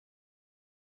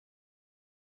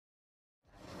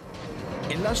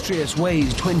Illustrious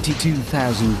weighs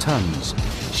 22,000 tons.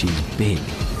 She's big.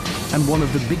 And one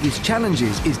of the biggest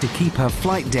challenges is to keep her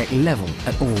flight deck level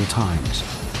at all times.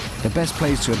 The best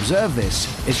place to observe this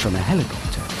is from a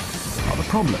helicopter, not the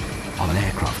problem on an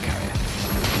aircraft carrier.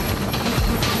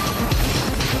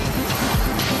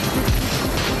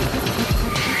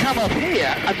 Come up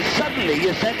here and suddenly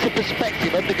your sense of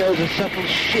perspective undergoes a subtle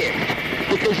shift.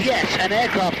 Because yes, an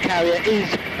aircraft carrier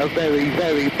is a very,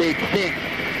 very big thing,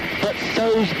 but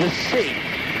so's the sea.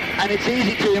 And it's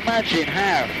easy to imagine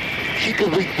how she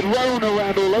could be thrown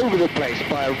around all over the place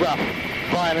by a rough,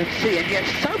 violent sea, and yet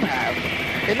somehow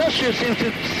Illustrious seems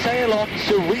to sail on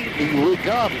serenely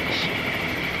regardless.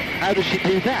 How does she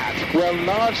do that? Well,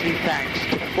 largely thanks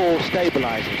to 4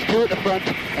 stabilizers, 2 at the front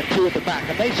and 2 at the back,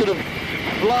 and they sort of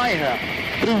fly her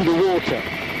through the water,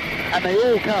 and they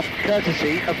all come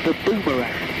courtesy of the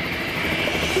boomerang.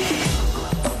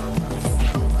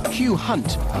 Hugh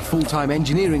Hunt, a full-time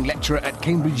engineering lecturer at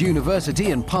Cambridge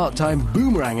University and part-time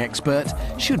boomerang expert,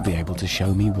 should be able to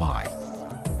show me why.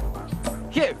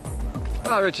 Hugh!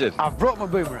 Hi, Richard. I've brought my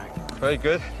boomerang. Very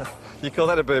good. You call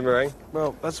that a boomerang?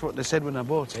 Well, that's what they said when I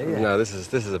bought it, yeah. No, this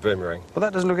is a boomerang. Well,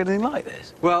 that doesn't look anything like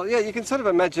this. Well, yeah, you can sort of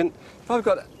imagine, if I've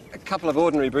got a couple of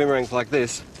ordinary boomerangs like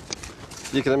this,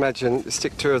 you can imagine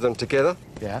stick 2 of them together.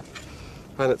 Yeah.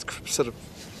 And it's sort of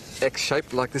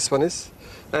X-shaped like this one is.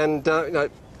 And, you know,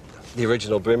 the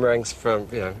original boomerangs from,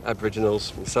 you know,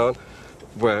 Aboriginals and so on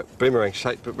were boomerang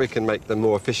shaped, but we can make them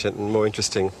more efficient and more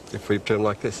interesting if we do them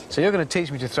like this. So you're going to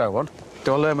teach me to throw one?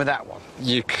 Do I learn with that one?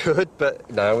 You could, but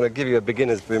no, I'm going to give you a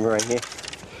beginner's boomerang here.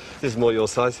 This is more your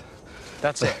size.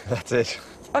 That's it? That's it.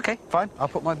 OK, fine. I'll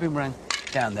put my boomerang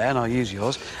down there and I'll use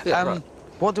yours. Yeah, right.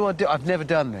 What do I do? I've never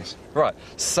done this. Right.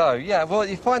 So, yeah, well,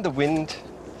 you find the wind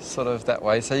sort of that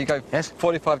way. So you go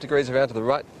 45 degrees around to the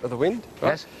right of the wind, right?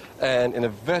 Yes. And in a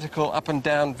vertical, up and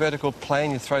down vertical plane,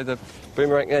 you throw the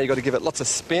boomerang. Now you've got to give it lots of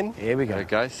spin. Here we go. There we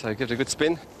go. So give it a good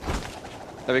spin.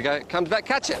 There we go. It comes back.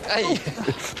 Catch it. Hey.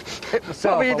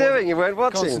 What were you doing? You weren't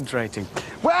watching. Concentrating.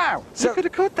 Wow! So you could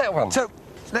have caught that one. So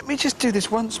let me just do this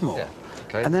once more. Yeah.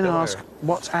 Okay. And then ask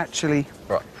what's actually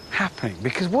right. happening.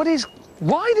 Because why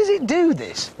does it do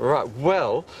this? Right.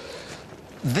 Well,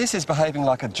 this is behaving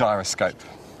like a gyroscope.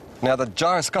 Now, the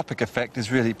gyroscopic effect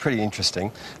is really pretty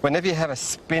interesting. Whenever you have a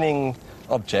spinning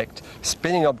object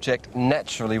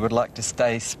naturally would like to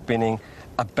stay spinning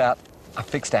about a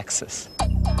fixed axis.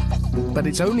 But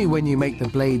it's only when you make the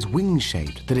blades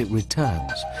wing-shaped that it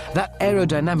returns. That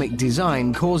aerodynamic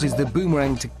design causes the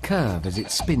boomerang to curve as it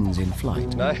spins in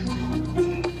flight. No?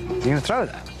 You're going to throw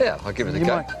that? Yeah, I'll give it a go.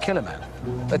 You might kill a man.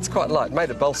 It's quite light,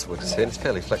 made of balsa wood, see, and it's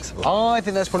fairly flexible. I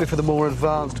think that's probably for the more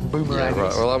advanced boomerangs. Yeah,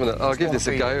 right, well, I'll give this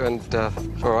a go, and,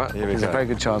 all right, here we go. There's a very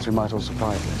good chance we might all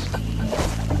survive this.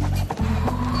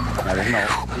 No, there's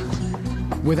not.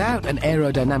 Without an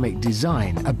aerodynamic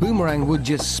design, a boomerang would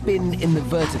just spin in the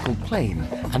vertical plane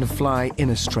and fly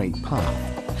in a straight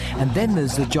path. And then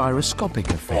there's the gyroscopic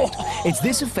effect. It's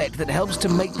this effect that helps to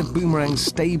make the boomerang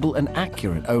stable and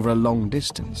accurate over a long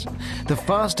distance. The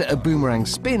faster a boomerang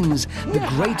spins, the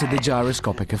greater the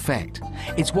gyroscopic effect.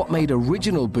 It's what made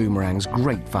original boomerangs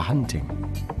great for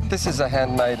hunting. This is a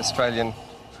handmade Australian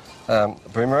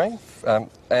boomerang,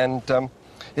 and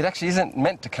it actually isn't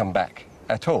meant to come back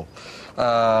at all.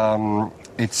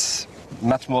 It's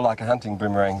much more like a hunting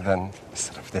boomerang than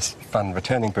sort of this fun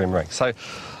returning boomerang. So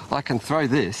I can throw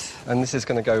this, and this is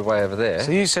going to go way over there.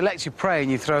 So you select your prey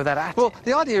and you throw that at it? Well,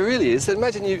 the idea really is that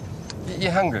imagine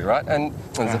you're hungry, right? And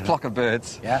there's a flock of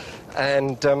birds. Yeah.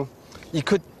 And you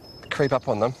could creep up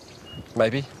on them,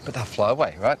 maybe, but they'll fly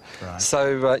away, right? Right.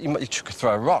 So you could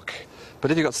throw a rock.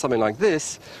 But if you've got something like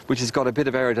this, which has got a bit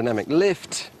of aerodynamic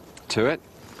lift to it,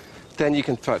 then you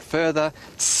can throw it further,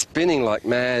 spinning like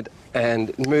mad, and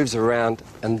it moves around,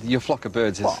 and your flock of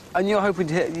birds is... What? And you're hoping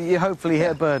to hopefully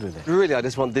hit a bird with it? Really, I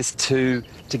just want this to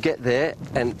get there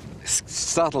and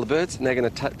startle the birds, and they're going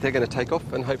to take off,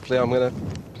 and hopefully I'm going to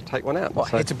take one out. What,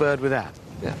 so, hit a bird with that?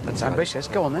 Yeah, that's ambitious.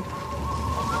 Go on then.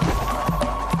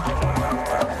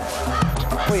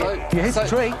 Well, you hit the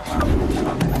tree.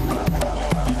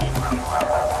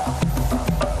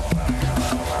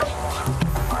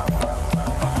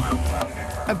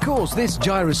 Of course, this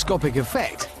gyroscopic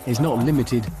effect is not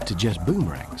limited to just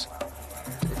boomerangs.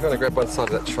 You're going to grab one side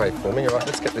of that tray for me. All right,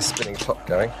 let's get this spinning top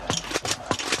going.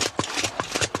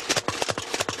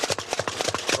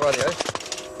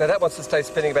 Rightio. Now that wants to stay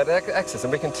spinning about the axis,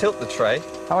 and we can tilt the tray.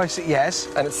 Oh, I see, yes.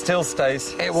 And it still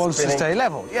stays It wants spinning. to stay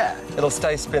level, yeah. It'll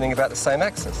stay spinning about the same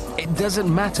axis. It doesn't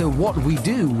matter what we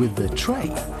do with the tray.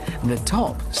 The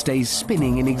top stays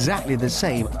spinning in exactly the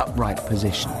same upright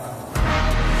position.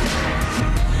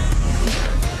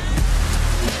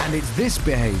 And it's this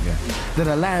behaviour that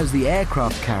allows the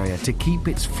aircraft carrier to keep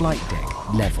its flight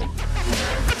deck level.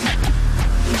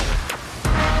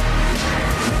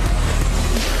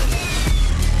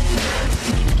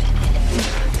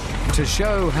 To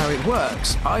show how it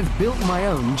works, I've built my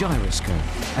own gyroscope,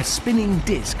 a spinning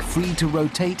disc free to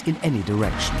rotate in any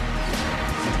direction.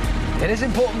 It is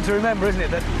important to remember, isn't it,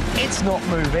 that it's not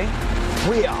moving,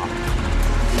 we are.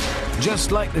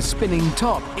 Just like the spinning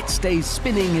top, it stays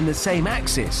spinning in the same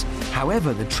axis.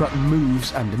 However, the truck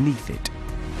moves underneath it.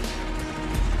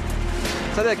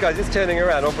 So there it goes, it's turning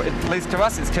around, or at least to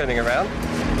us it's turning around.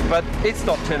 But it's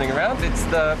not turning around, it's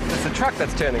the truck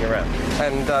that's turning around.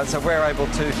 And so we're able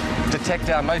to detect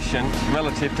our motion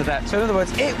relative to that. So in other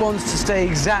words, it wants to stay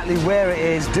exactly where it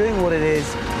is, doing what it is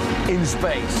in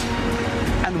space.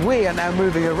 And we are now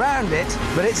moving around it,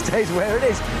 but it stays where it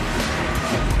is.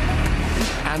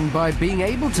 And by being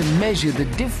able to measure the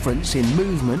difference in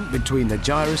movement between the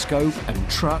gyroscope and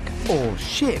truck or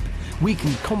ship, we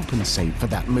can compensate for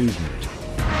that movement.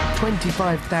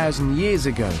 25,000 years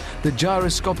ago, the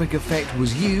gyroscopic effect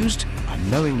was used,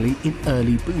 unknowingly, in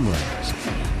early boomerangs.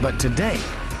 But today,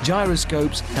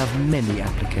 gyroscopes have many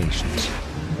applications.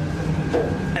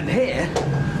 And here,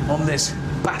 on this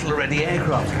battle-ready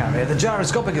aircraft carrier, the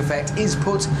gyroscopic effect is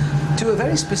put to a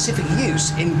very specific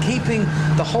use in keeping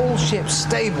the whole ship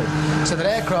stable so that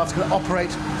aircraft can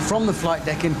operate from the flight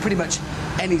deck in pretty much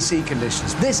any sea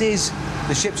conditions. This is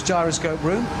the ship's gyroscope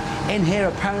room. In here,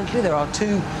 apparently, there are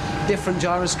two different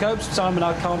gyroscopes. Simon,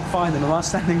 I can't find them. Am I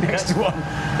standing next to one?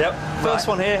 Yep. First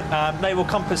one here, naval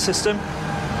compass system,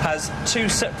 has two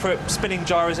separate spinning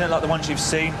gyros in it, like the ones you've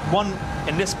seen. One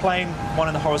in this plane, one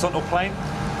in the horizontal plane.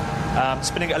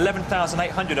 Spinning at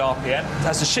 11,800 RPM.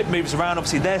 As the ship moves around,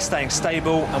 obviously they're staying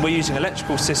stable, and we're using an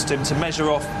electrical system to measure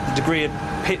off the degree of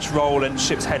pitch, roll, and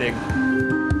ship's heading.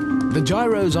 The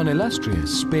gyros on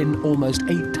Illustrious spin almost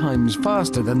 8 times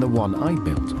faster than the one I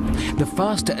built. The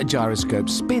faster a gyroscope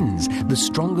spins, the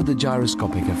stronger the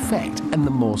gyroscopic effect and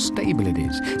the more stable it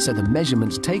is, so the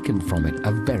measurements taken from it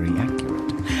are very accurate.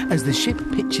 As the ship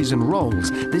pitches and rolls,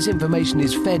 this information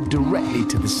is fed directly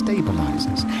to the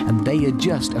stabilizers, and they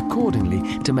adjust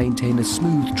accordingly to maintain a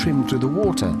smooth trim through the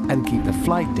water and keep the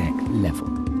flight deck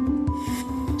level.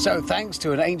 So, thanks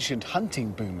to an ancient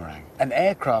hunting boomerang, an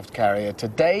aircraft carrier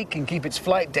today can keep its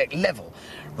flight deck level,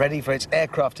 ready for its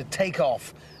aircraft to take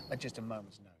off at just a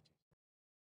moment's notice.